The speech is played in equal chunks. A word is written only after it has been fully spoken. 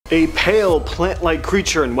A pale, plant-like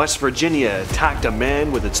creature in West Virginia attacked a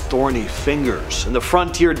man with its thorny fingers. In the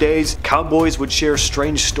frontier days, cowboys would share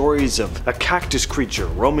strange stories of a cactus creature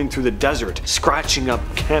roaming through the desert, scratching up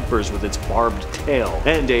campers with its barbed tail.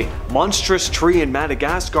 And a monstrous tree in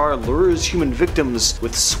Madagascar lures human victims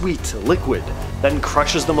with sweet liquid, then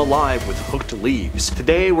crushes them alive with hooked leaves.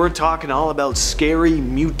 Today we're talking all about scary,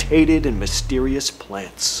 mutated, and mysterious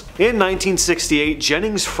plants. In 1968,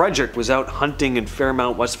 Jennings Frederick was out hunting in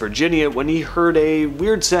Fairmount, West Virginia when he heard a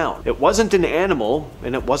weird sound. It wasn't an animal,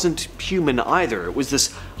 and it wasn't human either. It was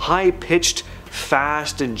this high-pitched,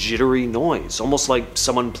 fast and jittery noise, almost like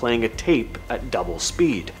someone playing a tape at double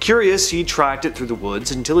speed. Curious, he tracked it through the woods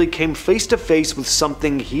until he came face to face with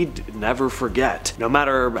something he'd never forget, no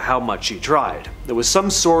matter how much he tried. It was some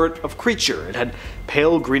sort of creature. It had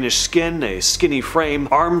pale greenish skin, a skinny frame,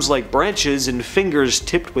 arms like branches, and fingers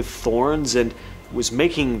tipped with thorns, and was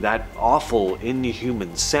making that awful,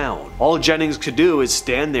 inhuman sound. All Jennings could do is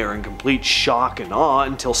stand there in complete shock and awe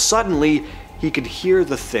until suddenly he could hear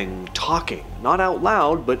the thing talking. Not out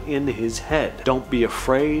loud, but in his head. "Don't be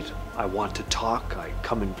afraid. I want to talk. I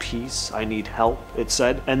come in peace. I need help," it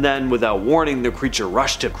said. And then, without warning, the creature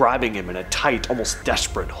rushed him, grabbing him in a tight, almost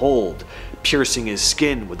desperate hold, piercing his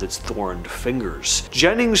skin with its thorned fingers.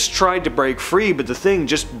 Jennings tried to break free, but the thing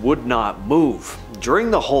just would not move.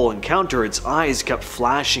 During the whole encounter, its eyes kept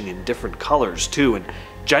flashing in different colors too, and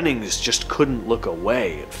Jennings just couldn't look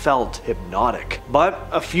away. It felt hypnotic. But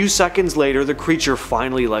a few seconds later, the creature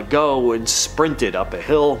finally let go and sprinted up a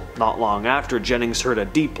hill. Not long after, Jennings heard a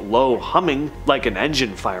deep, low humming, like an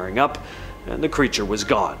engine firing up, and the creature was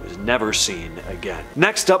gone. It was never seen again.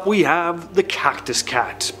 Next up, we have the Cactus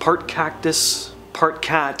Cat. Part cactus, part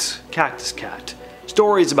cat, Cactus Cat.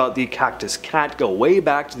 Stories about the Cactus Cat go way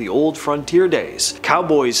back to the old frontier days.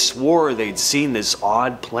 Cowboys swore they'd seen this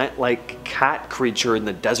odd plant-like cat creature in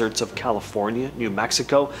the deserts of California, New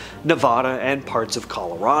Mexico, Nevada, and parts of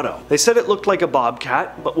Colorado. They said it looked like a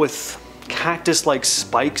bobcat, but with cactus-like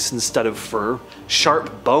spikes instead of fur,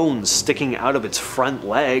 sharp bones sticking out of its front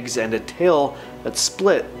legs, and a tail that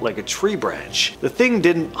split like a tree branch. The thing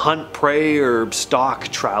didn't hunt prey or stalk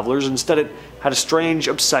travelers. Instead, it had a strange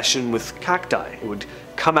obsession with cacti. It would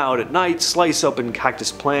come out at night, slice open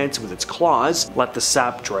cactus plants with its claws, let the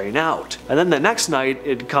sap drain out. And then the next night,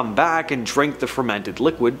 it'd come back and drink the fermented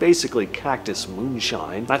liquid, basically cactus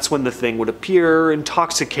moonshine. That's when the thing would appear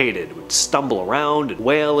intoxicated, would stumble around and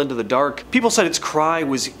wail into the dark. People said its cry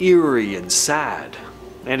was eerie and sad,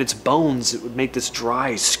 and its bones, it would make this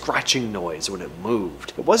dry, scratching noise when it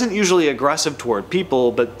moved. It wasn't usually aggressive toward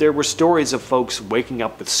people, but there were stories of folks waking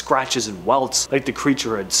up with scratches and welts like the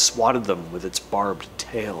creature had swatted them with its barbed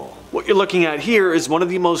tail. What you're looking at here is one of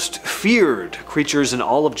the most feared creatures in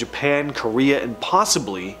all of Japan, Korea, and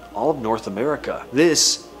possibly all of North America.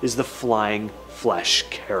 This is the flying flesh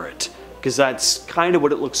carrot, because that's kind of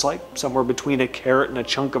what it looks like, somewhere between a carrot and a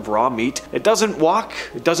chunk of raw meat. It doesn't walk,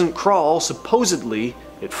 it doesn't crawl, supposedly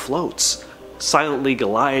it floats, silently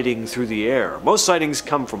gliding through the air. Most sightings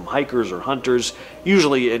come from hikers or hunters,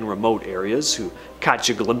 usually in remote areas, who catch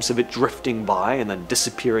a glimpse of it drifting by and then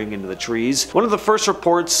disappearing into the trees. One of the first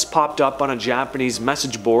reports popped up on a Japanese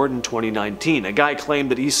message board in 2019. A guy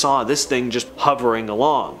claimed that he saw this thing just hovering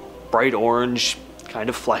along, bright orange, kind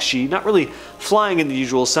of fleshy, not really flying in the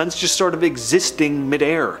usual sense, just sort of existing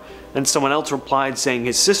midair. And someone else replied saying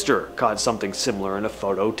his sister caught something similar in a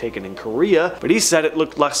photo taken in Korea, but he said it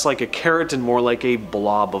looked less like a carrot and more like a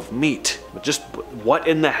blob of meat. But just what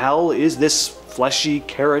in the hell is this fleshy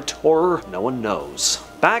carrot horror? No one knows.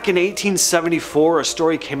 Back in 1874, a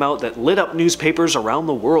story came out that lit up newspapers around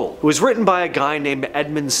the world. It was written by a guy named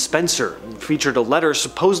Edmund Spencer and featured a letter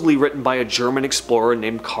supposedly written by a German explorer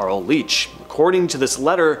named Carl Leech. According to this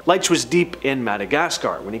letter, Leech was deep in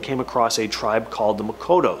Madagascar when he came across a tribe called the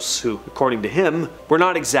Makotos, who, according to him, were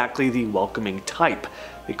not exactly the welcoming type.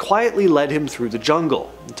 They quietly led him through the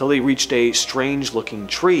jungle until they reached a strange-looking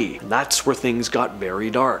tree, and that's where things got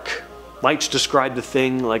very dark. Leech described the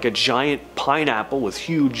thing like a giant pineapple with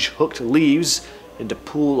huge hooked leaves and a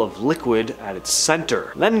pool of liquid at its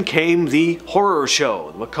center. Then came the horror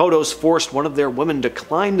show. The Makotos forced one of their women to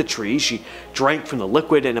climb the tree. She drank from the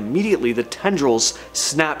liquid, and immediately the tendrils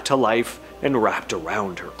snapped to life and wrapped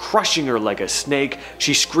around her, crushing her like a snake.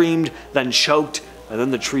 She screamed, then choked, and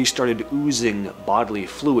then the tree started oozing bodily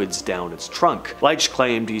fluids down its trunk. Leech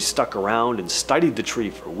claimed he stuck around and studied the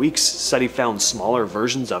tree for weeks, said he found smaller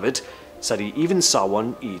versions of it, said he even saw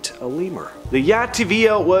one eat a lemur. The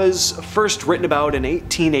Ya-Te-Veo was first written about in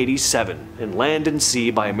 1887 in Land and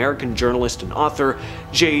Sea by American journalist and author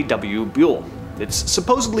J.W. Buell. It's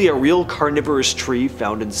supposedly a real carnivorous tree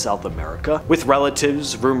found in South America, with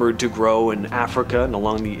relatives rumored to grow in Africa and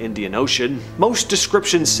along the Indian Ocean. Most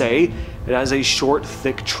descriptions say it has a short,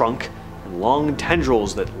 thick trunk and long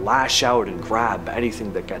tendrils that lash out and grab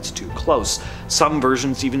anything that gets too close. Some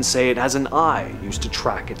versions even say it has an eye used to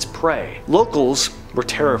track its prey. Locals were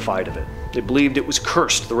terrified of it. They believed it was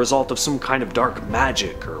cursed, the result of some kind of dark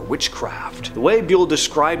magic or witchcraft. The way Buell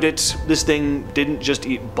described it, this thing didn't just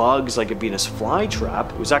eat bugs like a Venus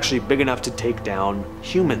flytrap, it was actually big enough to take down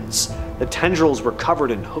humans. The tendrils were covered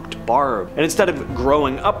in hooked barb, and instead of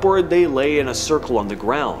growing upward, they lay in a circle on the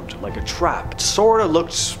ground, like a trap. It sorta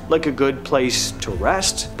looked like a good place to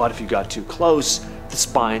rest, but if you got too close, the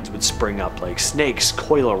spines would spring up like snakes,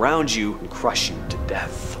 coil around you, and crush you to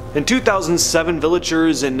death. In 2007,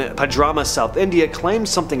 villagers in Padrama, South India claimed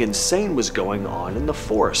something insane was going on in the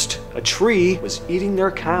forest. A tree was eating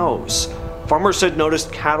their cows. Farmers had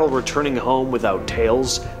noticed cattle returning home without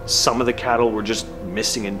tails. Some of the cattle were just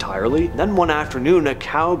missing entirely. Then one afternoon, a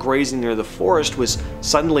cow grazing near the forest was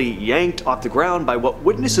suddenly yanked off the ground by what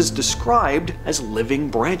witnesses described as living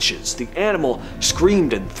branches. The animal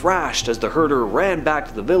screamed and thrashed as the herder ran back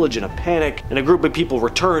to the village in a panic, and a group of people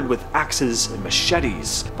returned with axes and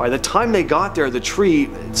machetes. By the time they got there, the tree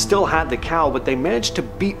still had the cow, but they managed to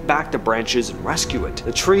beat back the branches and rescue it.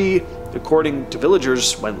 The tree, according to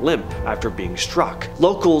villagers, went limp after being struck.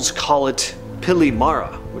 Locals call it Pili Mara,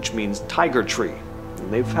 which means tiger tree.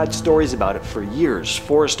 They've had stories about it for years.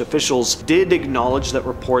 Forest officials did acknowledge that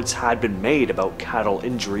reports had been made about cattle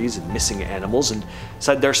injuries and missing animals, and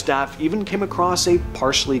said their staff even came across a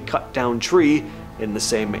partially cut down tree in the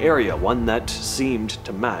same area, one that seemed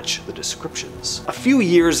to match the descriptions. A few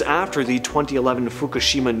years after the 2011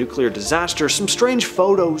 Fukushima nuclear disaster, some strange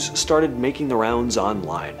photos started making the rounds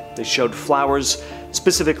online. They showed flowers,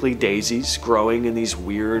 specifically daisies, growing in these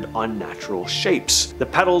weird, unnatural shapes. The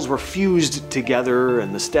petals were fused together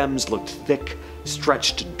and the stems looked thick,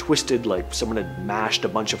 stretched and twisted like someone had mashed a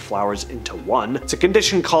bunch of flowers into one. It's a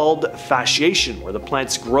condition called fasciation, where the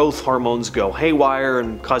plant's growth hormones go haywire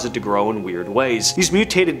and cause it to grow in weird ways. These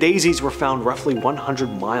mutated daisies were found roughly 100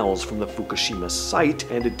 miles from the Fukushima site,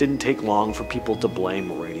 and it didn't take long for people to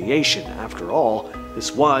blame radiation. After all,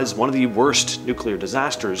 this was one of the worst nuclear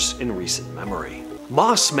disasters in recent memory.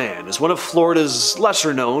 Mossman is one of Florida's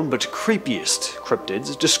lesser-known but creepiest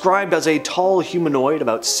cryptids. Described as a tall humanoid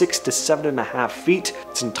about 6 to 7.5 feet,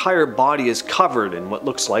 its entire body is covered in what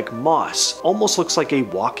looks like moss. Almost looks like a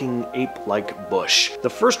walking ape-like bush. The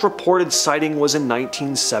first reported sighting was in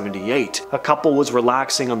 1978. A couple was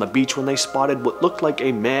relaxing on the beach when they spotted what looked like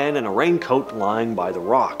a man in a raincoat lying by the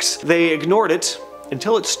rocks. They ignored it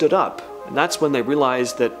until it stood up, and that's when they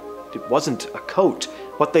realized that it wasn't a coat.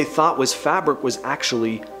 What they thought was fabric was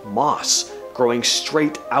actually moss, growing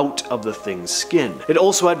straight out of the thing's skin. It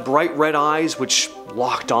also had bright red eyes which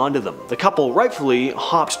locked onto them. The couple rightfully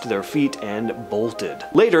hopped to their feet and bolted.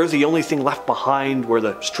 Later, the only thing left behind where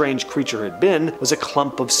the strange creature had been was a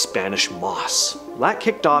clump of Spanish moss. That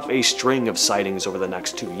kicked off a string of sightings over the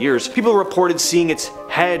next 2 years. People reported seeing its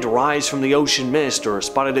head rise from the ocean mist or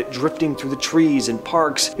spotted it drifting through the trees in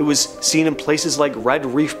parks. It was seen in places like Red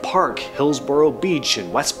Reef Park, Hillsborough Beach,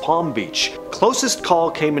 and West Palm Beach. Closest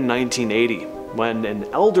call came in 1980. When an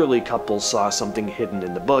elderly couple saw something hidden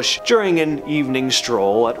in the bush during an evening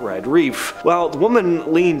stroll at Red Reef. Well, the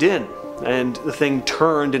woman leaned in, and the thing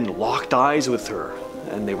turned and locked eyes with her,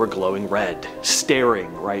 and they were glowing red,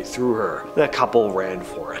 staring right through her. The couple ran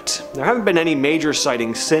for it. There haven't been any major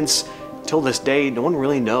sightings since. Till this day, no one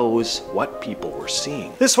really knows what people were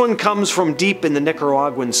seeing. This one comes from deep in the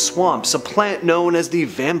Nicaraguan swamps, a plant known as the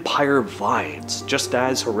vampire vines, just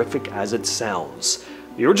as horrific as it sounds.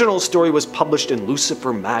 The original story was published in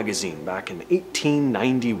Lucifer magazine back in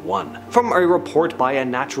 1891, from a report by a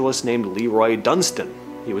naturalist named Leroy Dunstan.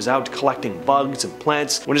 He was out collecting bugs and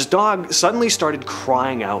plants when his dog suddenly started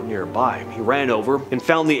crying out nearby. He ran over and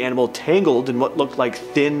found the animal tangled in what looked like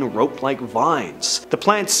thin, rope-like vines. The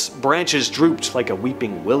plant's branches drooped like a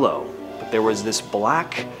weeping willow, but there was this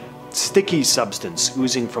black, sticky substance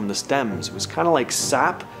oozing from the stems. It was kind of like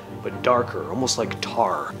sap, but darker, almost like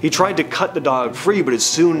tar. He tried to cut the dog free, but as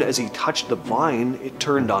soon as he touched the vine, it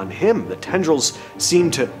turned on him. The tendrils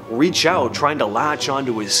seemed to reach out, trying to latch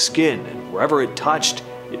onto his skin, and wherever it touched,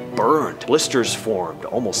 it burned. Blisters formed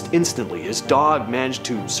almost instantly. His dog managed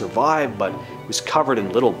to survive, but was covered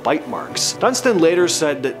in little bite marks. Dunstan later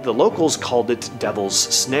said that the locals called it Devil's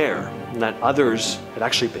Snare. and that others had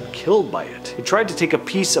actually been killed by it. He tried to take a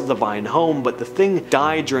piece of the vine home, but the thing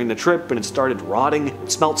died during the trip and it started rotting.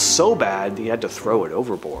 It smelled so bad he had to throw it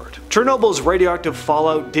overboard. Chernobyl's radioactive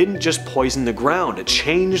fallout didn't just poison the ground, it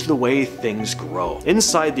changed the way things grow.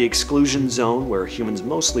 Inside the exclusion zone, where humans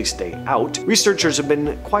mostly stay out, researchers have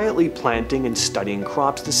been quietly planting and studying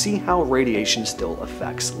crops to see how radiation still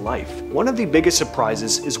affects life. One of the biggest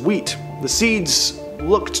surprises is wheat. The seeds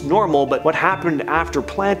looked normal, but what happened after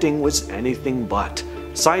planting was anything but.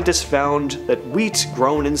 Scientists found that wheat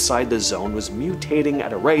grown inside the zone was mutating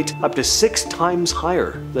at a rate up to 6 times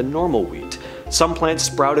higher than normal wheat. Some plants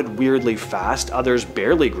sprouted weirdly fast, others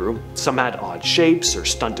barely grew, some had odd shapes or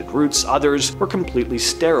stunted roots, others were completely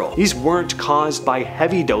sterile. These weren't caused by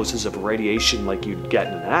heavy doses of radiation like you'd get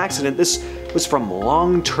in an accident, this was from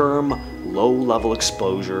long-term, low-level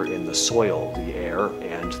exposure in the soil, the air,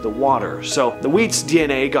 and the water. So the wheat's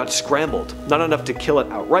DNA got scrambled, not enough to kill it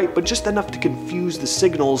outright, but just enough to confuse the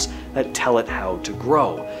signals that tell it how to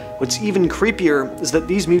grow. What's even creepier is that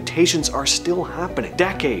these mutations are still happening,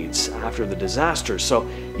 decades after the disaster, so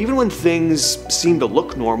even when things seem to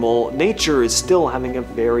look normal, nature is still having a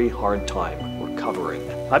very hard time recovering.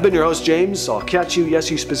 I've been your host James, I'll catch you, yes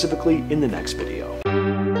you specifically, in the next video.